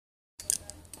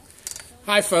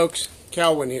Hi folks,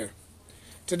 Calvin here.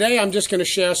 Today I'm just going to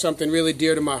share something really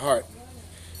dear to my heart.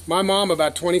 My mom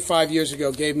about 25 years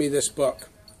ago gave me this book.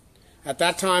 At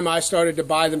that time I started to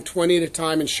buy them 20 at a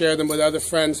time and share them with other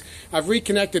friends. I've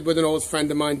reconnected with an old friend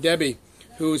of mine, Debbie,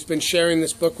 who's been sharing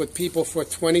this book with people for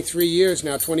 24 years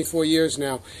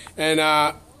now.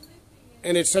 And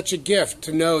it's such a gift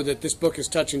to know that this book is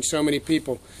touching so many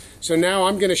people. So now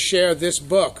I'm going to share this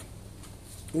book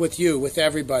with you, with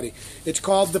everybody. It's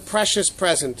called The Precious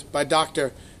Present by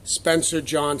Dr. Spencer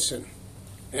Johnson.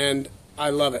 And I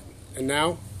love it. And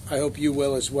now I hope you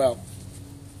will as well.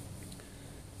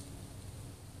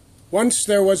 Once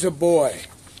there was a boy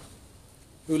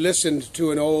who listened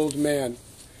to an old man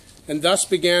and thus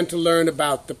began to learn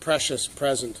about the precious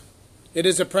present. It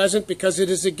is a present because it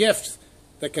is a gift,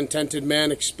 the contented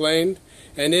man explained,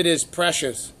 and it is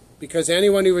precious because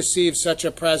anyone who receives such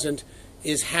a present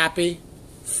is happy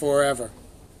forever.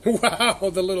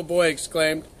 Wow, the little boy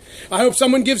exclaimed. I hope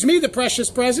someone gives me the precious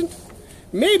present.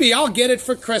 Maybe I'll get it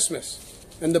for Christmas.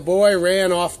 And the boy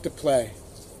ran off to play.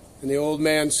 And the old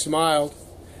man smiled.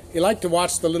 He liked to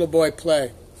watch the little boy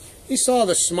play. He saw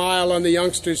the smile on the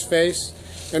youngster's face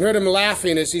and heard him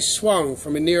laughing as he swung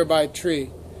from a nearby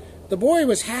tree. The boy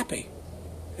was happy,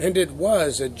 and it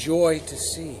was a joy to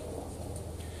see.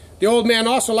 The old man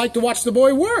also liked to watch the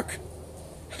boy work.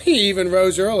 He even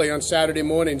rose early on Saturday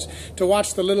mornings to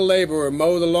watch the little laborer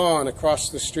mow the lawn across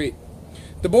the street.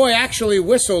 The boy actually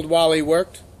whistled while he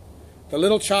worked. The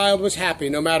little child was happy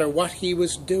no matter what he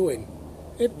was doing.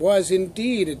 It was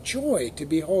indeed a joy to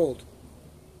behold.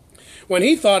 When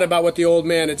he thought about what the old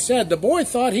man had said, the boy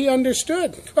thought he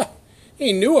understood.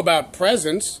 He knew about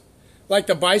presents, like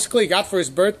the bicycle he got for his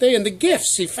birthday and the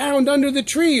gifts he found under the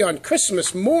tree on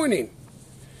Christmas morning.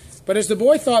 But as the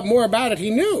boy thought more about it,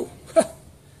 he knew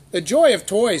the joy of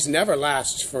toys never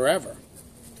lasts forever.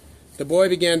 The boy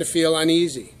began to feel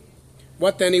uneasy.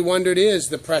 What then, he wondered, is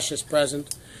the precious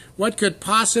present? What could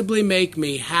possibly make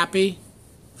me happy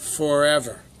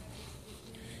forever?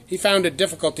 He found it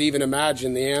difficult to even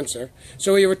imagine the answer,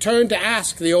 so he returned to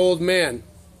ask the old man,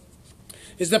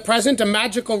 is the present a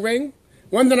magical ring?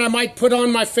 One that I might put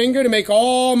on my finger to make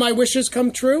all my wishes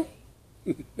come true?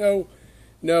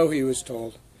 No, he was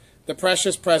told. The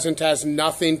precious present has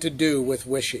nothing to do with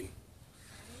wishing.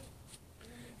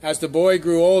 As the boy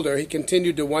grew older, he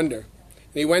continued to wonder.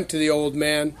 And he went to the old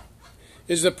man.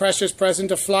 Is the precious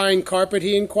present a flying carpet,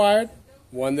 he inquired?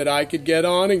 One that I could get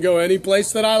on and go any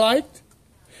place that I liked?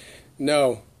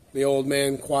 No, the old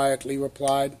man quietly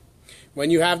replied.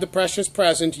 When you have the precious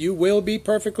present, you will be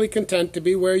perfectly content to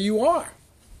be where you are.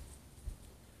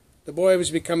 The boy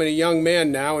was becoming a young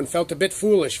man now and felt a bit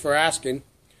foolish for asking,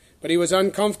 but he was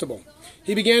uncomfortable.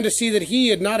 He began to see that he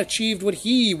had not achieved what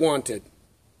he wanted.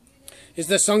 Is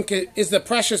the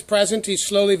precious present, he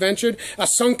slowly ventured, a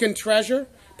sunken treasure?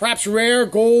 Perhaps rare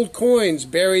gold coins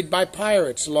buried by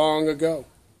pirates long ago?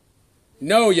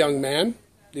 No, young man,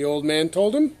 the old man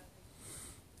told him.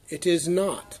 It is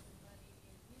not.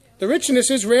 The richness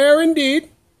is rare indeed,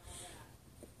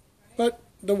 but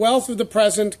the wealth of the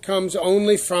present comes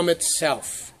only from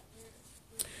itself.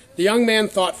 The young man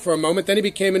thought for a moment, then he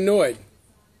became annoyed.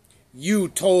 You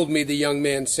told me, the young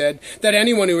man said, that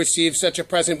anyone who received such a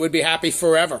present would be happy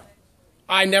forever.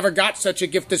 I never got such a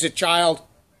gift as a child.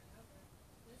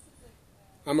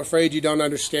 I'm afraid you don't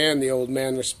understand, the old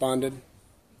man responded.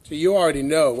 So you already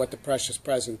know what the precious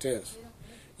present is.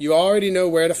 You already know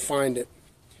where to find it.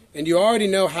 And you already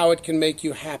know how it can make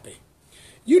you happy.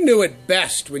 You knew it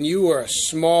best when you were a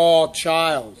small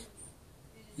child.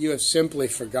 You have simply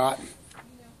forgotten.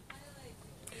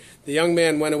 The young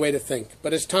man went away to think,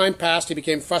 but as time passed, he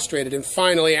became frustrated and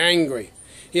finally angry.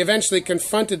 He eventually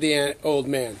confronted the old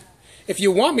man. If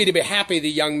you want me to be happy, the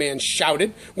young man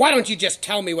shouted, why don't you just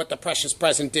tell me what the precious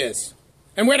present is?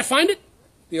 And where to find it?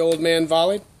 The old man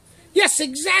volleyed. Yes,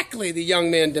 exactly, the young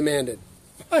man demanded.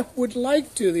 I would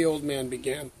like to, the old man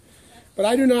began, but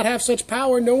I do not have such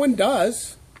power. No one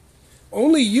does.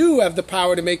 Only you have the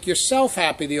power to make yourself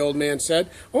happy, the old man said.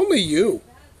 Only you.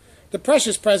 The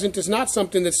precious present is not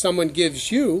something that someone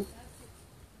gives you.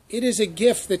 It is a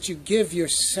gift that you give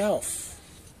yourself.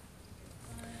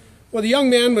 Well, the young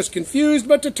man was confused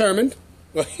but determined.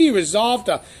 Well, he resolved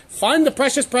to find the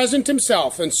precious present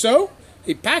himself, and so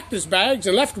he packed his bags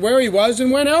and left where he was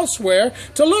and went elsewhere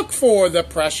to look for the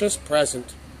precious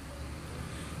present.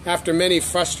 After many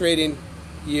frustrating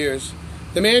years,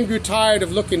 the man grew tired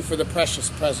of looking for the precious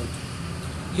present.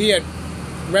 He had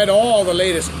read all the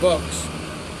latest books.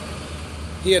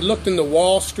 He had looked in the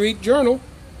Wall Street Journal.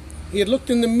 He had looked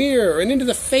in the mirror and into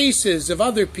the faces of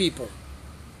other people.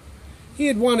 He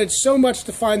had wanted so much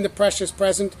to find the precious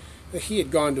present He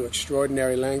had gone to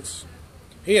extraordinary lengths.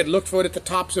 He had looked for it at the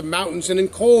tops of mountains and in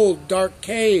cold, dark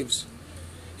caves.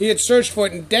 He had searched for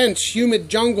it in dense, humid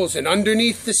jungles and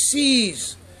underneath the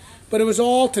seas. But it was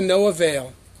all to no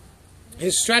avail.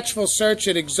 His stretchful search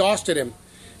had exhausted him,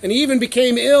 and he even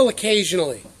became ill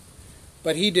occasionally.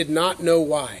 But he did not know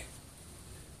why.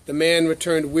 The man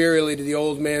returned wearily to the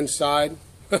old man's side.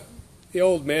 The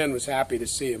old man was happy to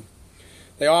see him.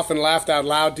 They often laughed out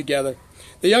loud together.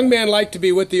 The young man liked to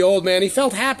be with the old man. He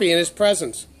felt happy in his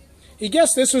presence. He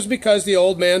guessed this was because the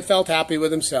old man felt happy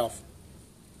with himself.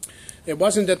 It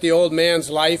wasn't that the old man's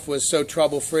life was so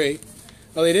trouble-free.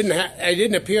 Well, he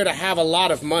didn't appear to have a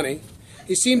lot of money.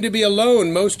 He seemed to be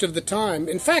alone most of the time.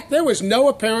 In fact, there was no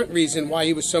apparent reason why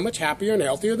he was so much happier and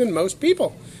healthier than most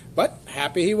people. But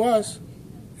happy he was,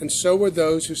 and so were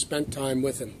those who spent time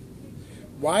with him.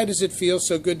 Why does it feel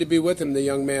so good to be with him? The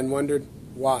young man wondered.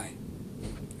 Why?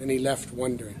 And he left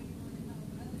wondering.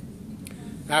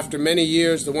 After many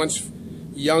years, the once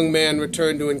young man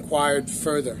returned to inquire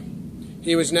further.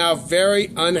 He was now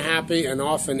very unhappy and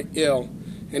often ill,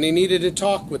 and he needed to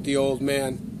talk with the old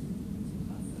man.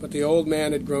 But the old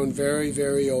man had grown very,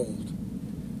 very old,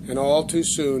 and all too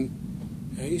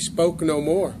soon he spoke no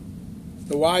more.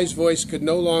 The wise voice could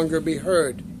no longer be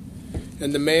heard,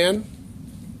 and the man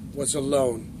was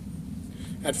alone.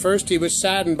 At first he was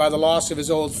saddened by the loss of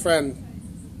his old friend.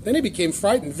 Then he became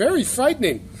frightened, very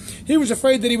frightening. He was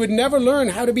afraid that he would never learn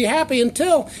how to be happy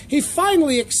until he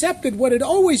finally accepted what had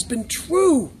always been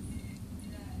true.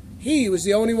 He was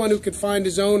the only one who could find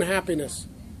his own happiness.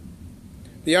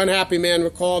 The unhappy man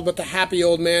recalled what the happy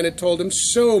old man had told him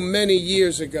so many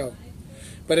years ago.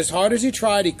 But as hard as he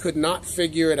tried, he could not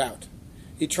figure it out.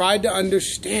 He tried to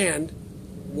understand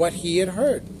what he had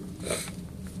heard.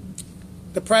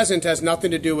 The present has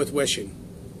nothing to do with wishing.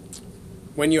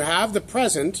 When you have the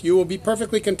present, you will be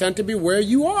perfectly content to be where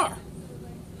you are.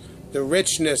 The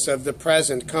richness of the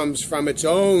present comes from its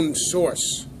own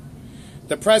source.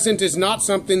 The present is not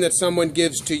something that someone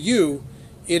gives to you.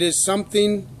 It is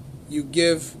something you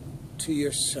give to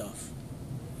yourself.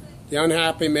 The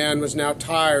unhappy man was now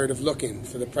tired of looking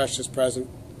for the precious present.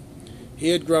 He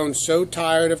had grown so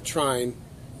tired of trying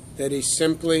that he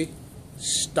simply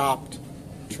stopped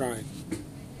trying.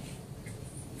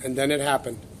 And then it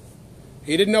happened.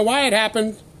 He didn't know why it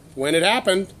happened, when it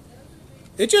happened.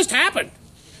 It just happened.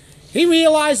 He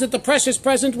realized that the precious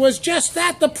present was just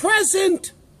that, the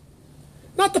present.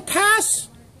 Not the past,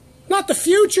 not the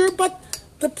future, but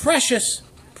the precious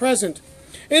present.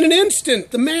 In an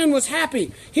instant, the man was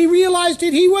happy. He realized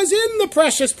that he was in the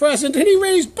precious present, and he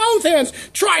raised both hands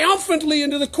triumphantly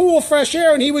into the cool, fresh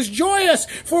air, and he was joyous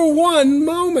for one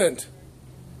moment.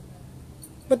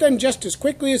 But then, just as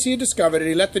quickly as he had discovered it,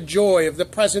 he let the joy of the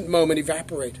present moment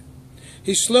evaporate.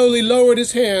 He slowly lowered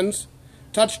his hands,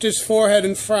 touched his forehead,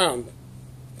 and frowned.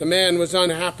 The man was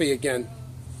unhappy again.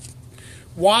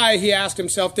 Why, he asked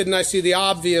himself, didn't I see the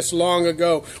obvious long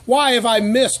ago? Why have I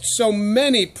missed so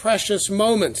many precious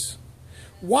moments?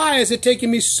 Why has it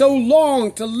taken me so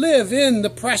long to live in the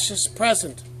precious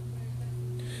present?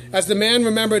 As the man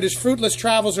remembered his fruitless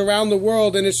travels around the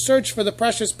world and his search for the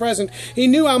precious present, he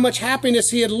knew how much happiness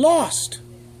he had lost.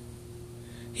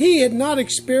 He had not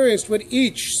experienced what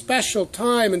each special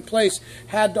time and place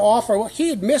had to offer. Well, he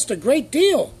had missed a great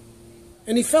deal,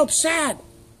 and he felt sad.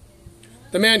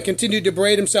 The man continued to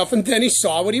berate himself, and then he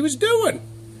saw what he was doing.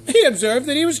 He observed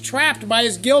that he was trapped by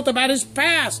his guilt about his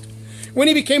past. When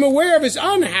he became aware of his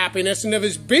unhappiness and of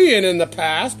his being in the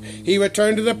past, he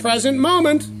returned to the present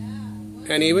moment,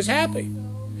 and he was happy.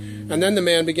 And then the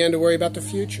man began to worry about the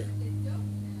future.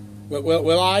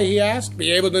 Will I, he asked,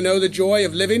 be able to know the joy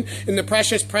of living in the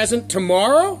precious present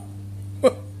tomorrow?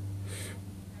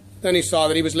 Then he saw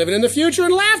that he was living in the future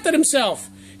and laughed at himself.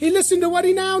 He listened to what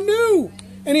he now knew,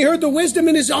 and he heard the wisdom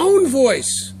in his own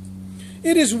voice.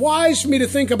 It is wise for me to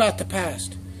think about the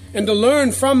past and to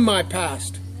learn from my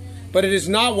past, but it is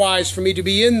not wise for me to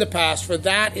be in the past, for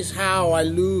that is how I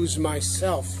lose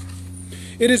myself.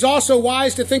 It is also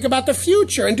wise to think about the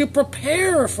future and to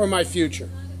prepare for my future,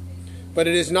 but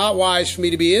it is not wise for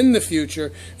me to be in the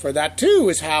future, for that too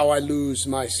is how I lose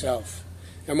myself.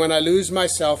 And when I lose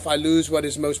myself, I lose what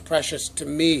is most precious to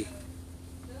me.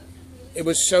 It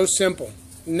was so simple.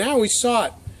 Now he saw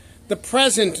it. The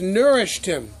present nourished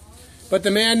him. But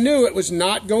the man knew it was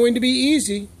not going to be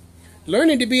easy.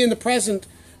 Learning to be in the present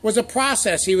was a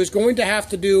process he was going to have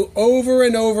to do over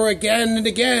and over again and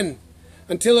again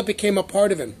until it became a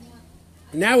part of him.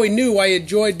 Now he knew why he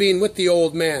enjoyed being with the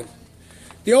old man.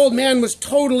 The old man was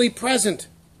totally present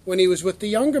when he was with the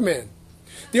younger man.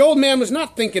 The old man was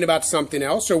not thinking about something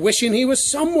else or wishing he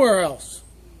was somewhere else.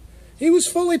 He was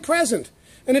fully present,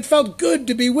 and it felt good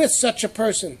to be with such a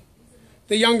person.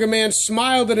 The younger man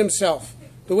smiled at himself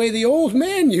the way the old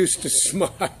man used to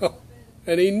smile,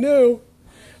 and he knew,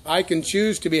 I can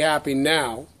choose to be happy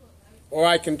now, or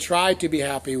I can try to be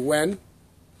happy when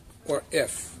or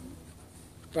if.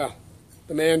 Well,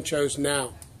 the man chose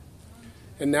now,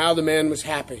 and now the man was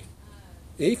happy.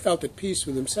 He felt at peace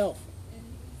with himself.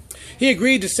 He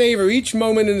agreed to savor each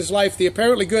moment in his life, the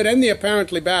apparently good and the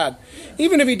apparently bad.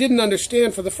 Even if he didn't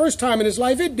understand for the first time in his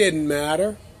life, it didn't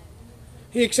matter.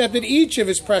 He accepted each of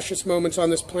his precious moments on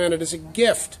this planet as a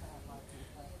gift.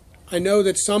 I know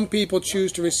that some people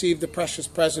choose to receive the precious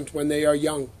present when they are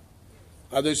young,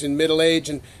 others in middle age,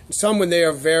 and some when they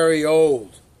are very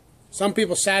old. Some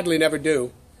people sadly never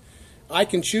do. I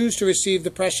can choose to receive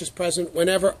the precious present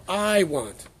whenever I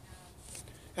want.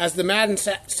 As the man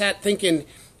sat thinking,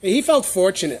 he felt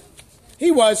fortunate. He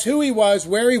was who he was,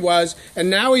 where he was, and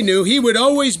now he knew he would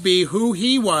always be who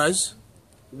he was,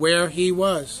 where he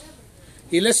was.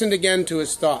 He listened again to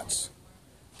his thoughts.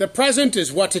 The present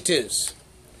is what it is.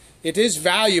 It is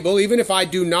valuable, even if I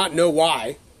do not know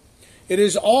why. It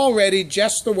is already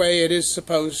just the way it is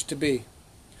supposed to be.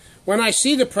 When I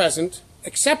see the present,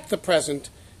 accept the present,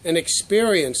 and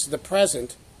experience the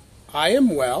present, I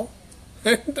am well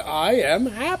and I am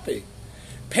happy.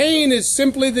 Pain is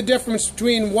simply the difference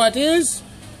between what is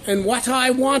and what I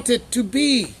want it to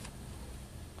be.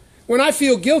 When I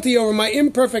feel guilty over my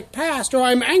imperfect past or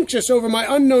I'm anxious over my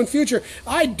unknown future,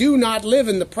 I do not live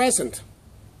in the present.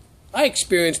 I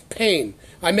experience pain.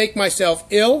 I make myself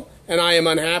ill and I am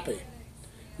unhappy.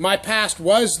 My past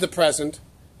was the present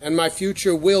and my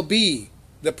future will be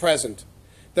the present.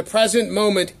 The present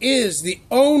moment is the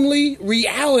only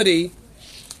reality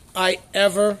I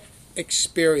ever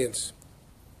experience.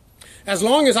 As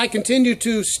long as I continue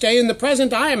to stay in the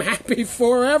present, I am happy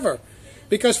forever,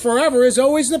 because forever is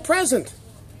always the present.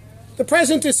 The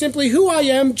present is simply who I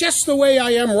am, just the way I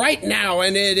am right now,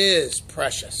 and it is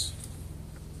precious.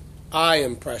 I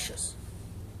am precious.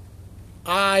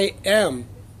 I am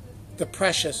the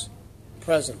precious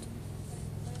present.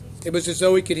 It was as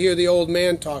though he could hear the old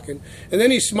man talking. And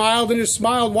then he smiled, and his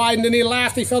smile widened, and he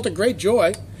laughed. He felt a great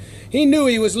joy. He knew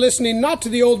he was listening not to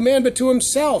the old man, but to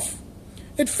himself.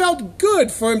 It felt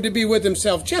good for him to be with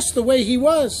himself, just the way he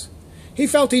was. He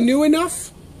felt he knew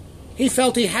enough. He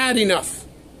felt he had enough.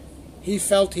 He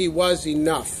felt he was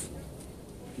enough.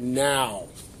 Now.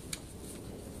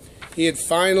 He had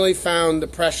finally found the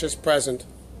precious present,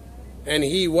 and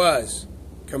he was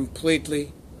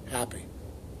completely happy.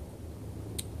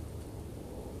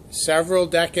 Several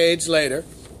decades later,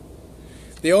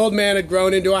 the old man had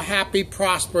grown into a happy,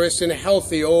 prosperous, and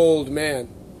healthy old man.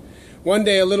 One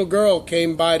day a little girl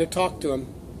came by to talk to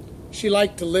him. She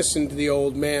liked to listen to the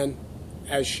old man,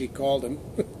 as she called him.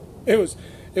 It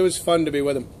was fun to be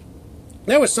with him.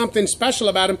 There was something special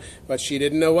about him, but she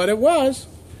didn't know what it was.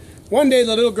 One day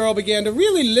the little girl began to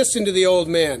really listen to the old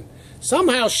man.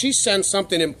 Somehow she sensed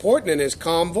something important in his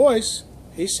calm voice.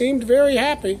 He seemed very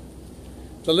happy.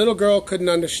 The little girl couldn't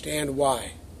understand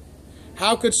why.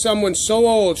 How could someone so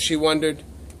old, she wondered,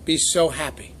 be so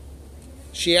happy?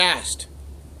 She asked,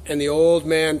 and the old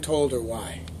man told her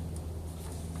why.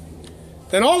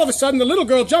 Then all of a sudden the little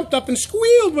girl jumped up and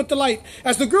squealed with delight.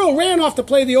 As the girl ran off to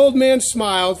play, the old man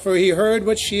smiled, for he heard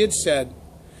what she had said.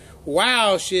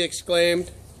 "Wow," she exclaimed.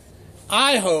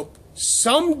 "I hope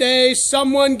someday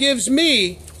someone gives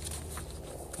me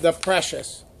the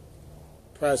precious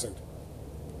present."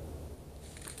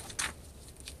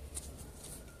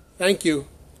 Thank you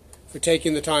for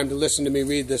taking the time to listen to me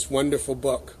read this wonderful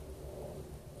book.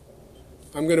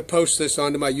 I'm going to post this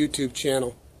onto my YouTube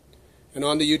channel. And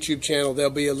on the YouTube channel,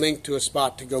 there'll be a link to a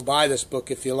spot to go buy this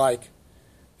book if you like.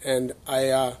 And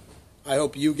I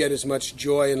hope you get as much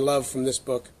joy and love from this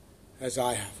book as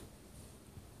I have.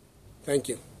 Thank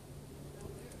you.